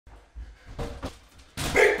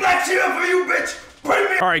catching up with you,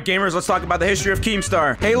 bitch! Alright gamers, let's talk about the history of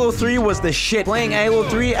Keemstar. Halo 3 was the shit. Playing Halo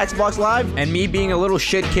 3 Xbox Live and me being a little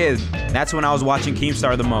shit kid. That's when I was watching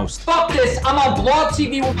Keemstar the most. Fuck this, I'm on Blog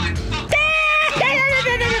TV with my...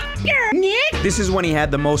 This is when he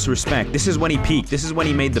had the most respect. This is when he peaked. This is when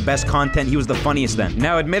he made the best content. He was the funniest then.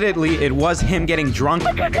 Now, admittedly, it was him getting drunk,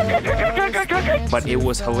 but it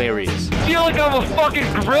was hilarious. I feel like I'm a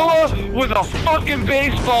fucking gorilla with a fucking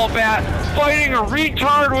baseball bat fighting a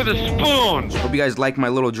retard with a spoon. Hope you guys like my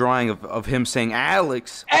little drawing of him saying,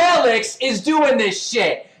 Alex. Alex is doing this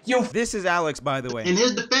shit. This is Alex, by the way. In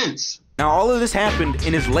his defense. Now, all of this happened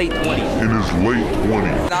in his late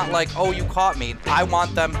 20s. Not like, oh, you caught me. I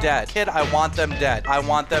want them dead. Kid, I want them dead. I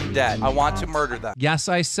want them dead. I want to murder them. Yes,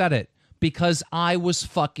 I said it. Because I was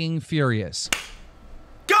fucking furious.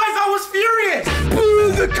 Guys, I was furious!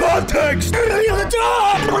 The context!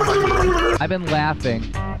 I've been laughing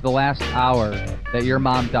the last hour that your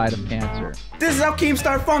mom died of cancer. This is how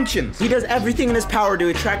Keemstar functions. He does everything in his power to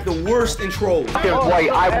attract the worst in trolls. You're white,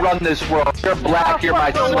 I run this world. You're black, you're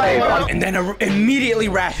my slave. And then immediately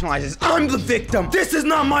rationalizes, I'm the victim. This is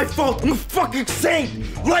not my fault. I'm a fucking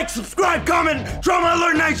saint. Like, subscribe, comment, Drama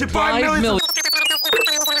Alert Nation, 5 million.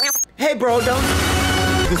 Hey, bro, don't.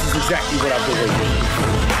 This is exactly what I believe.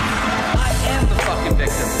 I am the fucking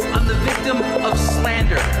victim. I'm the victim of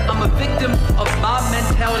slander. I'm a victim of mob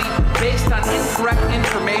mentality based on incorrect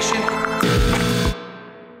information.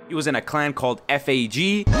 He was in a clan called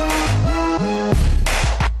FAG.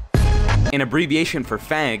 An abbreviation for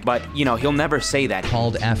fag, but, you know, he'll never say that.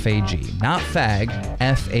 Called FAG. Not fag,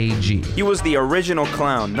 FAG. He was the original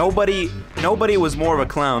clown. Nobody was more of a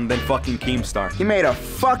clown than fucking Keemstar. He made a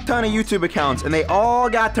fuck ton of YouTube accounts, and they all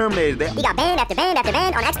got terminated. He got banned after banned after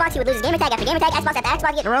banned. On Xbox, he would lose his gamertag after gamertag. Xbox after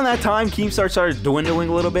Xbox. Around that time, Keemstar started dwindling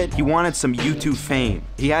a little bit. He wanted some YouTube fame.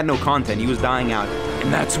 He had no content. He was dying out.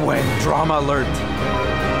 And that's when Drama Alert.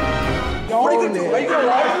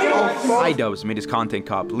 iDubbbz made his content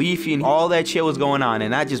cop. Leafy and all that shit was going on,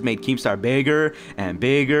 and that just made Keemstar bigger and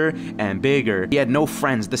bigger and bigger. He had no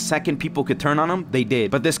friends. The second people could turn on him, they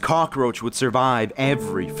did. But this cockroach would survive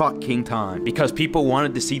every fucking time because people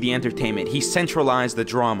wanted to see the entertainment. He centralized the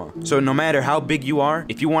drama. So no matter how big you are,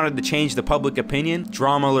 if you wanted to change the public opinion,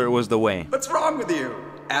 Drama Alert was the way. What's wrong with you,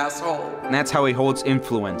 asshole? And that's how he holds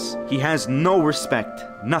influence. He has no respect,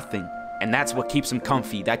 nothing. And that's what keeps him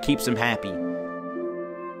comfy, that keeps him happy.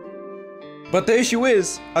 But the issue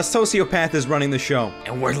is, a sociopath is running the show,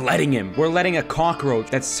 and we're letting him. We're letting a cockroach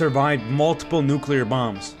that's survived multiple nuclear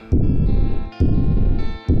bombs.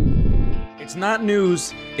 It's not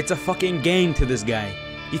news, it's a fucking game to this guy.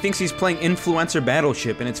 He thinks he's playing influencer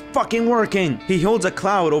battleship, and it's fucking working. He holds a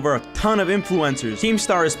cloud over a ton of influencers.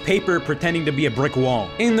 Keemstar is paper pretending to be a brick wall.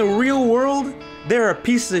 In the real world, there are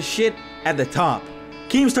pieces of shit at the top.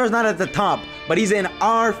 Keemstar's not at the top, but he's in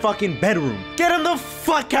our fucking bedroom. Get him the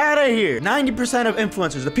fuck out of here. 90% of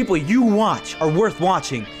influencers, the people you watch, are worth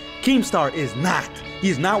watching. Keemstar is not.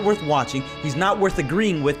 He's not worth watching. He's not worth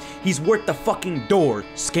agreeing with. He's worth the fucking door.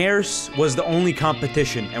 Scarce was the only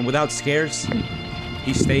competition, and without Scarce,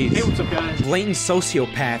 he stays. Hey, what's up, guys? Blatant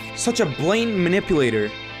sociopath. Such a blatant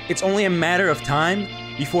manipulator. It's only a matter of time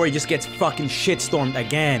before he just gets fucking shitstormed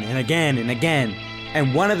again and again and again.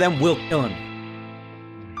 And one of them will kill him.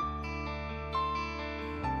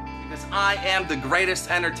 I am the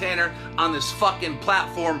greatest entertainer on this fucking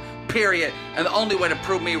platform, period. And the only way to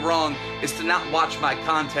prove me wrong is to not watch my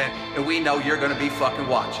content, and we know you're gonna be fucking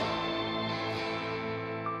watching.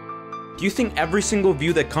 Do you think every single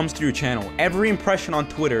view that comes through your channel, every impression on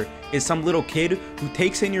Twitter, is some little kid who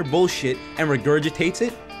takes in your bullshit and regurgitates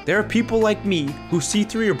it? There are people like me who see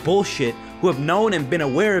through your bullshit, who have known and been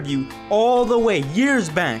aware of you all the way, years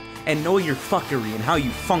back, and know your fuckery and how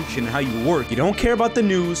you function and how you work. You don't care about the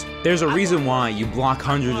news. There's a reason why you block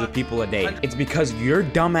hundreds of people a day. It's because your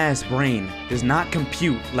dumbass brain does not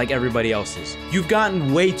compute like everybody else's. You've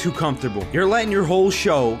gotten way too comfortable. You're letting your whole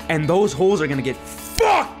show, and those holes are gonna get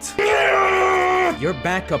fucked! Your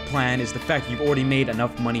backup plan is the fact you've already made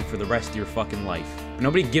enough money for the rest of your fucking life.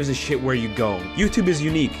 Nobody gives a shit where you go. YouTube is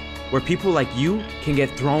unique, where people like you can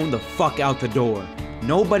get thrown the fuck out the door.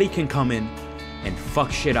 Nobody can come in and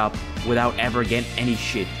fuck shit up without ever getting any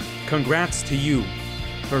shit. Congrats to you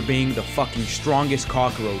for being the fucking strongest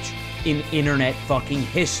cockroach in internet fucking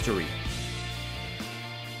history.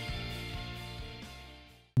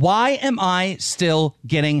 Why am I still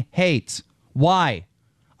getting hate? Why?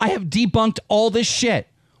 I have debunked all this shit.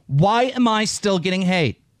 Why am I still getting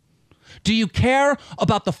hate? Do you care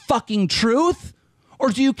about the fucking truth? Or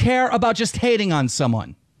do you care about just hating on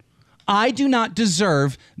someone? I do not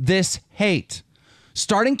deserve this hate.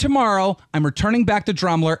 Starting tomorrow, I'm returning back to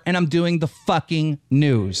Drumler and I'm doing the fucking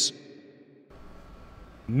news.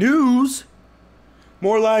 News?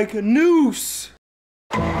 More like a noose.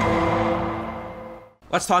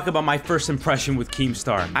 Let's talk about my first impression with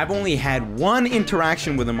KEEMSTAR. I've only had one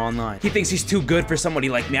interaction with him online. He thinks he's too good for somebody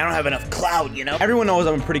like me. I don't have enough clout, you know? Everyone knows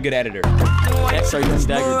I'm a pretty good editor.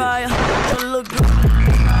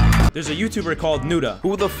 There's a YouTuber called Nuda.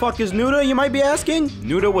 Who the fuck is Nuda, you might be asking?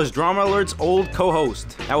 Nuda was Drama Alert's old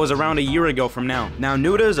co-host. That was around a year ago from now. Now,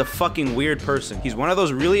 Nuda is a fucking weird person. He's one of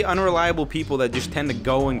those really unreliable people that just tend to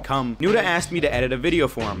go and come. Nuda asked me to edit a video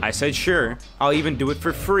for him. I said, sure. I'll even do it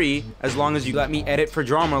for free as long as you let me edit for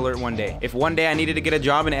Drama Alert one day. If one day I needed to get a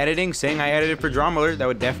job in editing, saying I edited for Drama Alert, that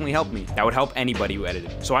would definitely help me. That would help anybody who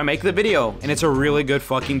edited. So I make the video, and it's a really good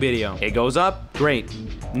fucking video. It goes up, great.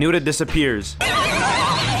 Nuda disappears.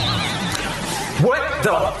 What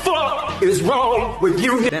the fuck is wrong with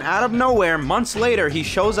you? Then out of nowhere, months later, he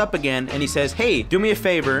shows up again and he says, hey, do me a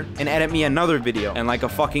favor and edit me another video. And like a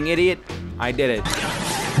fucking idiot, I did it.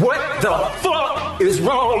 What the fuck is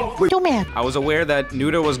wrong with Twomad? I was aware that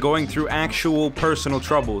Nuda was going through actual personal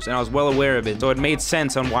troubles, and I was well aware of it, so it made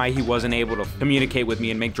sense on why he wasn't able to communicate with me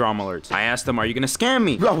and make drama alerts. I asked him, are you gonna scam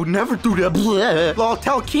me? I would never do that. Blah. I'll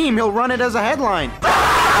tell Keem, he'll run it as a headline.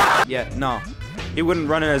 Yeah, no. He wouldn't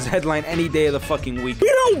run it as a headline any day of the fucking week. You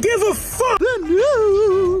don't give a fuck!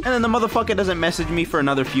 And then the motherfucker doesn't message me for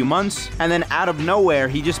another few months, and then out of nowhere,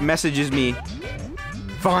 he just messages me,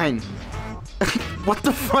 fine. What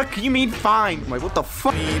the fuck you mean fine? I'm like, what the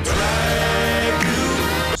fuck?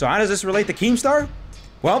 So how does this relate to KEEMSTAR?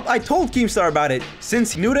 Well, I told KEEMSTAR about it.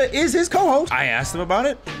 Since Nuda is his co-host, I asked him about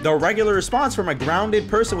it. The regular response from a grounded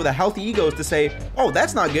person with a healthy ego is to say, oh,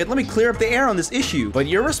 that's not good. Let me clear up the air on this issue. But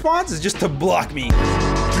your response is just to block me.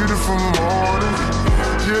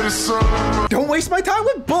 Don't waste my time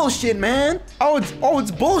with bullshit, man. Oh,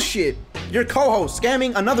 it's bullshit. Your co-host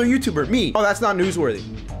scamming another YouTuber, me. Oh, that's not newsworthy.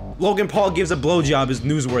 Logan Paul gives a blowjob is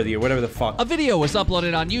newsworthy or whatever the fuck. A video was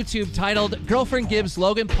uploaded on YouTube titled Girlfriend Gives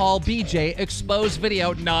Logan Paul BJ Exposed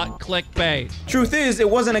Video Not Clickbait. Truth is, it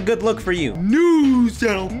wasn't a good look for you. News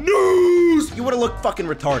channel, news! You would've looked fucking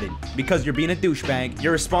retarded because you're being a douchebag.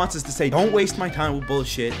 Your response is to say, don't waste my time with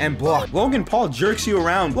bullshit and block. Logan Paul jerks you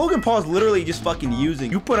around. Logan Paul's literally just fucking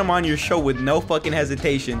using. You put him on your show with no fucking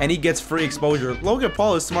hesitation and he gets free exposure. Logan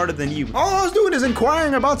Paul is smarter than you. All I was doing is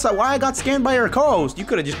inquiring about why I got scammed by your co-host. You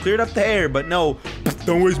could've just cleared up the air, but no,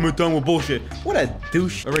 don't waste my time with bullshit. What a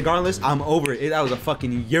douche. But regardless, I'm over it. That was a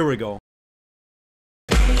fucking year ago.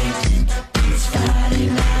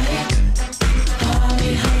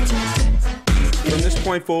 From this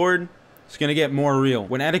point forward, it's gonna get more real.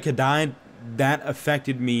 When Etika died, that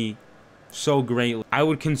affected me so greatly. I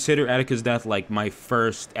would consider Etika's death like my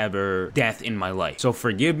first ever death in my life. So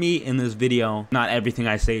forgive me in this video. Not everything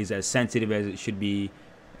I say is as sensitive as it should be,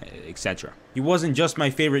 etc. He wasn't just my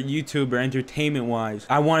favorite YouTuber entertainment-wise.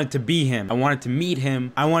 I wanted to be him. I wanted to meet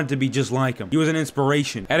him. I wanted to be just like him. He was an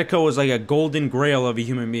inspiration. Etika was like a golden grail of a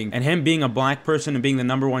human being. And him being a black person and being the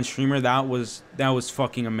 #1 streamer, that was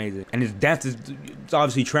fucking amazing. And his death is it's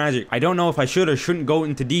obviously tragic. I don't know if I should or shouldn't go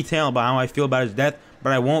into detail about how I feel about his death,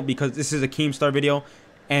 but I won't because this is a KEEMSTAR video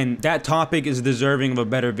and that topic is deserving of a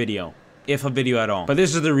better video. If a video at all. But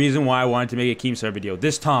this is the reason why I wanted to make a KEEMSTAR video,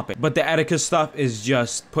 this topic. But the Etika stuff is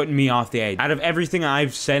just putting me off the edge. Out of everything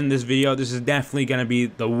I've said in this video, this is definitely gonna be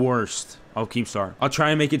the worst of KEEMSTAR. I'll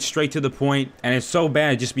try and make it straight to the point, and it's so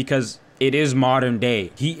bad just because it is modern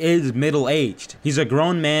day. He is middle-aged. He's a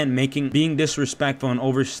grown man being disrespectful and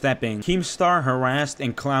overstepping. KEEMSTAR harassed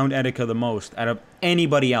and clowned Etika the most out of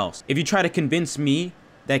anybody else. If you try to convince me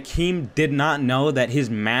that Keem did not know that his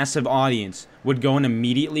massive audience would go and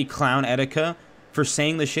immediately clown Etika for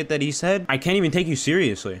saying the shit that he said, I can't even take you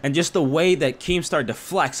seriously. And just the way that KEEMSTAR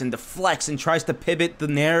deflects and tries to pivot the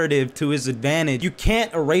narrative to his advantage. You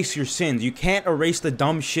can't erase your sins. You can't erase the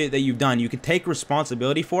dumb shit that you've done. You can take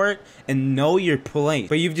responsibility for it and know your place.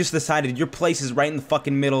 But you've just decided your place is right in the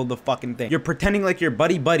fucking middle of the fucking thing. You're pretending like you're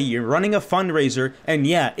buddy-buddy. You're running a fundraiser. And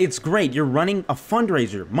yeah, it's great. You're running a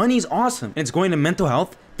fundraiser. Money's awesome. And it's going to mental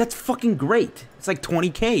health. That's fucking great. It's like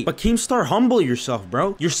 20K. But KEEMSTAR, humble yourself,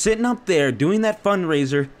 bro. You're sitting up there doing that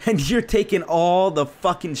fundraiser and you're taking all the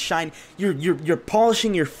fucking shine. You're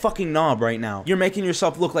polishing your fucking knob right now. You're making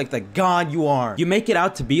yourself look like the god you are. You make it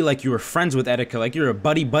out to be like you were friends with Etika, like you're a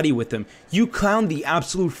buddy-buddy with him. You clown the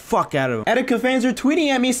absolute fuck out of him. Etika fans are tweeting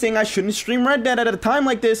at me saying I shouldn't stream Red Dead at a time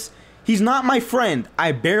like this. He's not my friend.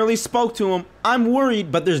 I barely spoke to him. I'm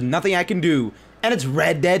worried, but there's nothing I can do. And it's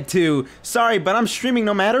Red Dead 2. Sorry, but I'm streaming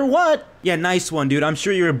no matter what. Yeah, nice one, dude. I'm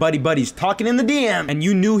sure you're buddies talking in the DM. And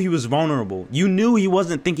you knew he was vulnerable. You knew he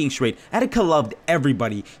wasn't thinking straight. Etika loved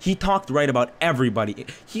everybody. He talked right about everybody.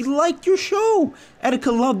 He liked your show.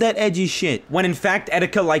 Etika loved that edgy shit. When in fact,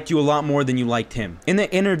 Etika liked you a lot more than you liked him. In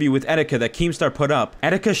the interview with Etika that Keemstar put up,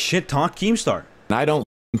 Etika shit talked Keemstar. I don't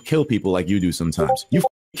kill people like you do sometimes. You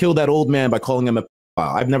kill that old man by calling him a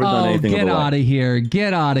I've never done anything. Get out of here.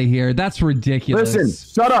 Get out of here. That's ridiculous.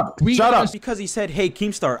 Listen, shut up. Shut up. Because he said, hey,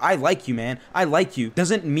 Keemstar, I like you, man. I like you.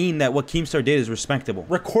 Doesn't mean that what Keemstar did is respectable.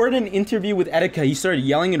 Record an interview with Etika. He started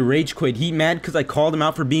yelling and rage quit. He mad because I called him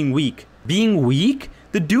out for being weak. Being weak?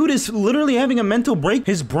 The dude is literally having a mental break.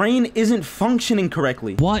 His brain isn't functioning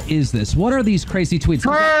correctly. What is this? What are these crazy tweets?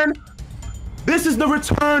 This is the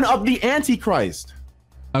return of the Antichrist.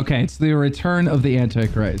 Okay, it's the return of the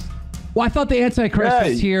Antichrist. Well, I thought the Antichrist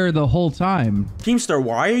was here the whole time. Keemstar,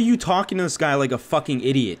 why are you talking to this guy like a fucking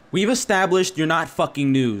idiot? We've established you're not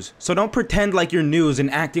fucking news. So don't pretend like you're news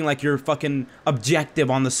and acting like you're fucking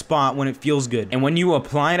objective on the spot when it feels good. And when you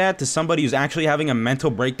apply that to somebody who's actually having a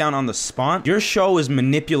mental breakdown on the spot, your show is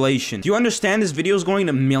manipulation. Do you understand this video is going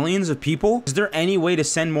to millions of people? Is there any way to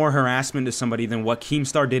send more harassment to somebody than what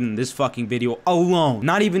Keemstar did in this fucking video alone?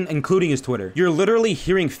 Not even including his Twitter. You're literally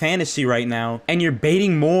hearing fantasy right now, and you're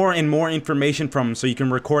baiting more and more information from him so you can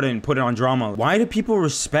record it and put it on drama. Why do people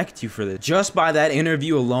respect you for this? Just by that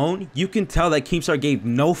interview alone, you can tell that Keemstar gave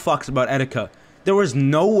no fucks about Etika. There was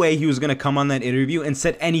no way he was gonna come on that interview and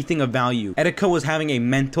said anything of value. Etika was having a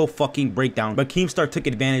mental fucking breakdown, but Keemstar took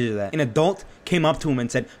advantage of that. An adult came up to him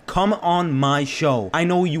and said, come on my show. I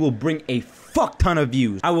know you will bring a fuck ton of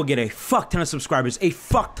views. I will get a fuck ton of subscribers, a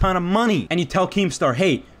fuck ton of money. And you tell Keemstar,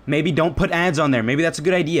 hey, maybe don't put ads on there. Maybe that's a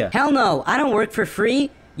good idea. Hell no, I don't work for free.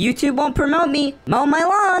 YouTube won't promote me. Mow my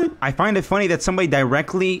lawn. I find it funny that somebody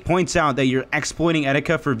directly points out that you're exploiting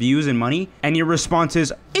Etika for views and money, and your response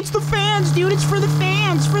is, it's the fans, dude. It's for the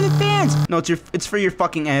fans. For the fans. No, it's for your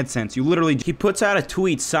fucking AdSense. You literally, he puts out a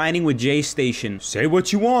tweet siding with J Station. Say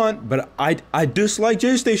what you want, but I dislike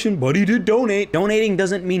J Station, but he did donate. Donating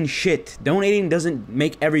doesn't mean shit. Donating doesn't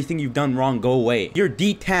make everything you've done wrong go away. You're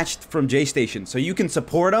detached from J Station, so you can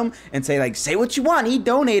support him and say like, say what you want. He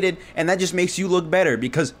donated, and that just makes you look better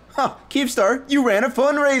because, huh, Keemstar, you ran a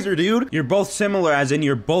fundraiser, dude. You're both similar, as in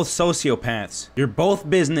you're both sociopaths. You're both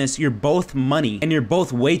business, you're both money, and you're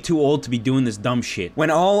both way too old to be doing this dumb shit. When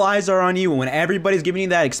all eyes are on you, when everybody's giving you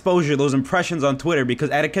that exposure, those impressions on Twitter because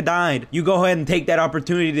Etika died, you go ahead and take that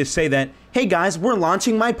opportunity to say that, hey guys, we're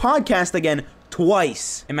launching my podcast again.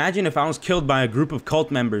 Twice. Imagine if I was killed by a group of cult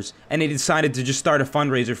members and they decided to just start a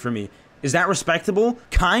fundraiser for me. Is that respectable?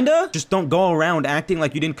 Kinda? Just don't go around acting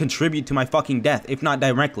like you didn't contribute to my fucking death, if not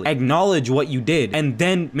directly. Acknowledge what you did, and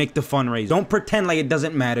then make the fundraiser. Don't pretend like it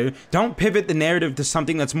doesn't matter. Don't pivot the narrative to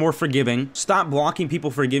something that's more forgiving. Stop blocking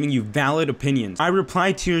people for giving you valid opinions. I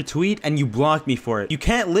replied to your tweet, and you blocked me for it. You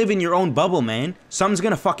can't live in your own bubble, man. Something's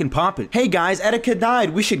gonna fucking pop it. Hey guys, Etika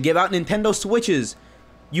died. We should give out Nintendo Switches.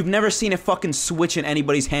 You've never seen a fucking Switch in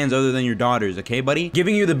anybody's hands other than your daughter's, okay, buddy?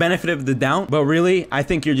 Giving you the benefit of the doubt, but really, I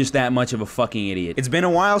think you're just that much of a fucking idiot. It's been a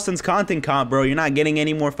while since Content Cop, bro. You're not getting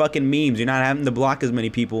any more fucking memes. You're not having to block as many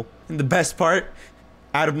people. And the best part,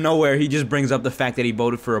 out of nowhere, he just brings up the fact that he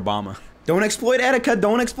voted for Obama. Don't exploit Etika.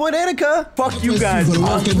 Don't exploit Etika. Fuck you guys.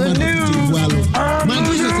 I'm the news. I'm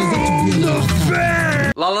the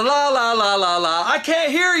fan. La la la la la la la. I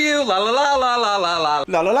can't hear you. La la la la la la la.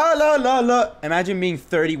 La la la la la la. Imagine being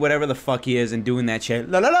 30, whatever the fuck he is, and doing that shit.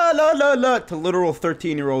 La la la la la la to literal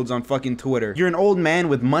 13-year-olds on fucking Twitter. You're an old man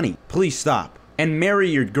with money. Please stop. And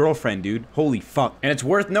marry your girlfriend, dude. Holy fuck. And it's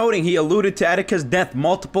worth noting he alluded to Etika's death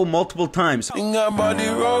multiple times.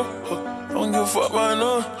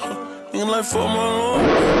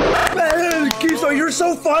 Keemstar, you're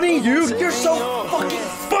so funny, dude. You're so fucking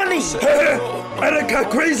funny. Etika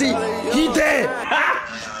crazy. He dead.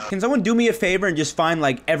 Can someone do me a favor and just find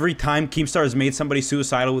like every time Keemstar has made somebody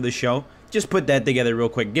suicidal with his show? Just put that together real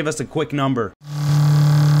quick. Give us a quick number.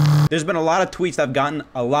 There's been a lot of tweets that have gotten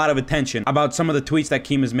a lot of attention about some of the tweets that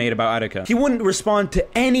Keem has made about Etika. He wouldn't respond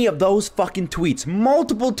to any of those fucking tweets.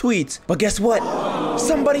 Multiple tweets. But guess what?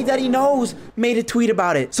 Somebody that he knows made a tweet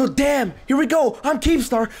about it. So damn, here we go. I'm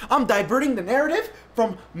Keemstar. I'm diverting the narrative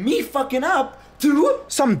from me fucking up to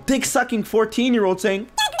some dick-sucking 14-year-old saying,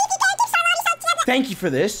 thank you for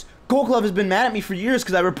this. Gold Glove has been mad at me for years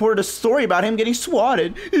because I reported a story about him getting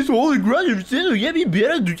swatted. His holy grudge get me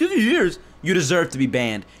banned for 2 years. You deserve to be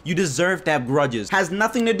banned. You deserve to have grudges. Has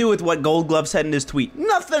nothing to do with what Gold Glove said in his tweet.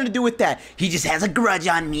 Nothing to do with that. He just has a grudge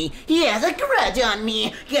on me. He has a grudge on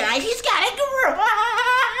me. Guys, he's got a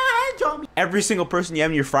grudge on me. Every single person you have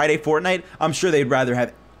in your Friday Fortnite, I'm sure they'd rather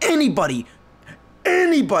have anybody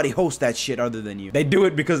host that shit other than you. They do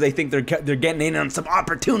it because they think they're getting in on some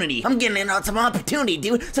opportunity. I'm getting in on some opportunity,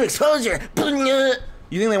 dude. Some exposure.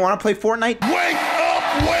 You think they want to play Fortnite? Wake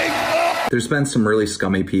up! Wake up! There's been some really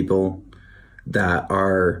scummy people that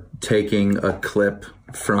are taking a clip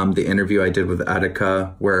from the interview I did with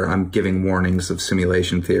Etika, where I'm giving warnings of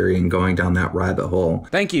simulation theory and going down that rabbit hole.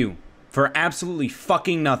 Thank you for absolutely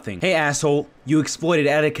fucking nothing. Hey asshole, you exploited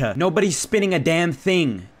Etika. Nobody's spinning a damn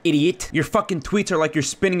thing, idiot. Your fucking tweets are like you're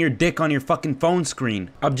spinning your dick on your fucking phone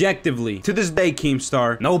screen. Objectively, to this day,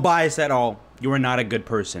 KEEMSTAR, no bias at all, you are not a good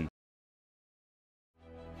person.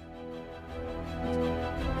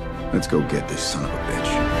 Let's go get this son of a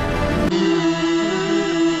bitch.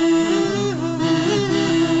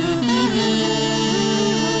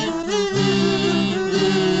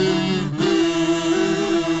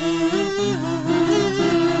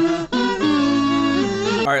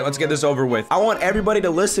 All right, let's get this over with. I want everybody to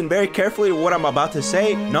listen very carefully to what I'm about to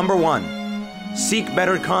say. Number one, seek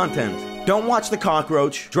better content. Don't watch The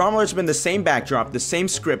Cockroach. Dramaler's been the same backdrop, the same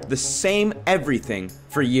script, the same everything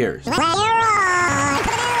for years.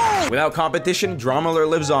 Without competition, Dramaler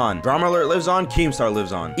lives on. Dramaler lives on, KEEMSTAR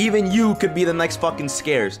lives on. Even you could be the next fucking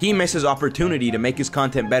Scares. He misses opportunity to make his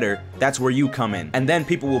content better. That's where you come in. And then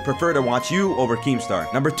people will prefer to watch you over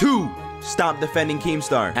KEEMSTAR. Number two, stop defending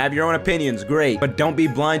KEEMSTAR. Have your own opinions, great, but don't be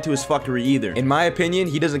blind to his fuckery either. In my opinion,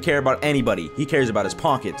 he doesn't care about anybody. He cares about his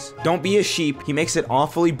pockets. Don't be a sheep. He makes it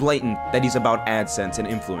awfully blatant that he's about AdSense and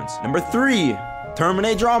influence. Number three,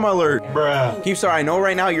 terminate Drama Alert. Bruh. KEEMSTAR, I know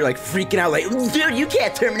right now you're like freaking out like, dude, you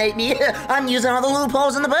can't terminate me. I'm using all the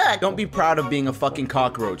loopholes in the book. Don't be proud of being a fucking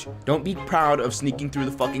cockroach. Don't be proud of sneaking through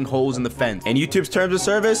the fucking holes in the fence. In YouTube's terms of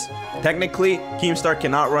service, technically, KEEMSTAR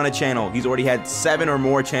cannot run a channel. He's already had 7 or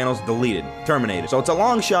more channels deleted, terminated. So it's a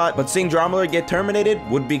long shot, but seeing Drama Alert get terminated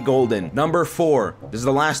would be golden. Number 4, this is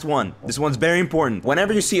the last one. This one's very important.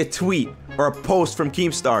 Whenever you see a tweet or a post from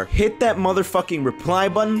KEEMSTAR, hit that motherfucking reply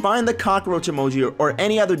button, find the cockroach emoji or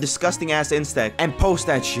any other disgusting ass insect and post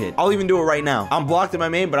that shit. I'll even do it right now. I'm blocked in my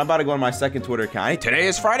main, but I'm about to go on my second Twitter account. Today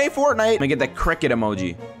is Friday Fortnite. I'm gonna get that cricket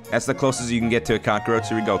emoji. That's the closest you can get to a cockroach.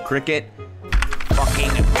 Here we go. Cricket. Fucking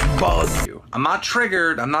bug. I'm not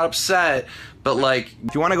triggered. I'm not upset. But like,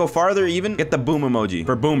 if you want to go farther even, get the boom emoji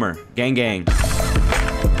for boomer. Gang gang.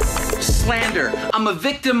 Slander. I'm a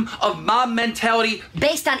victim of mob mentality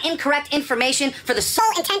based on incorrect information for the sole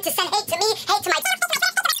intent to send hate to me, hate to my...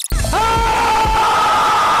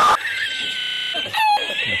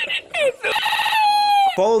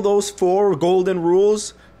 Follow those 4 golden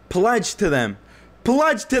rules. Pledge to them.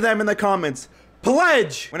 Pledge to them in the comments.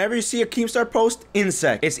 Pledge! Whenever you see a KEEMSTAR post,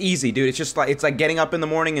 insect. It's easy, dude. It's like getting up in the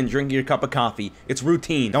morning and drinking your cup of coffee. It's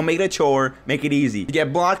routine. Don't make it a chore. Make it easy. You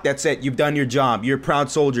get blocked, that's it. You've done your job. You're a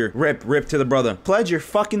proud soldier. Rip to the brother. Pledge your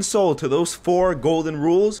fucking soul to those 4 golden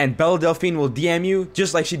rules, and Belle Delphine will DM you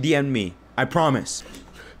just like she DM'd me. I promise.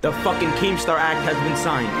 The fucking KEEMSTAR Act has been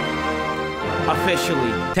signed.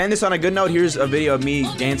 Officially. To end this on a good note, here's a video of me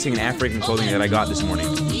dancing in African clothing that I got this morning.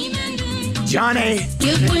 Johnny!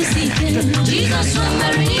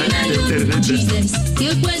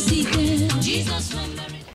 Jesus.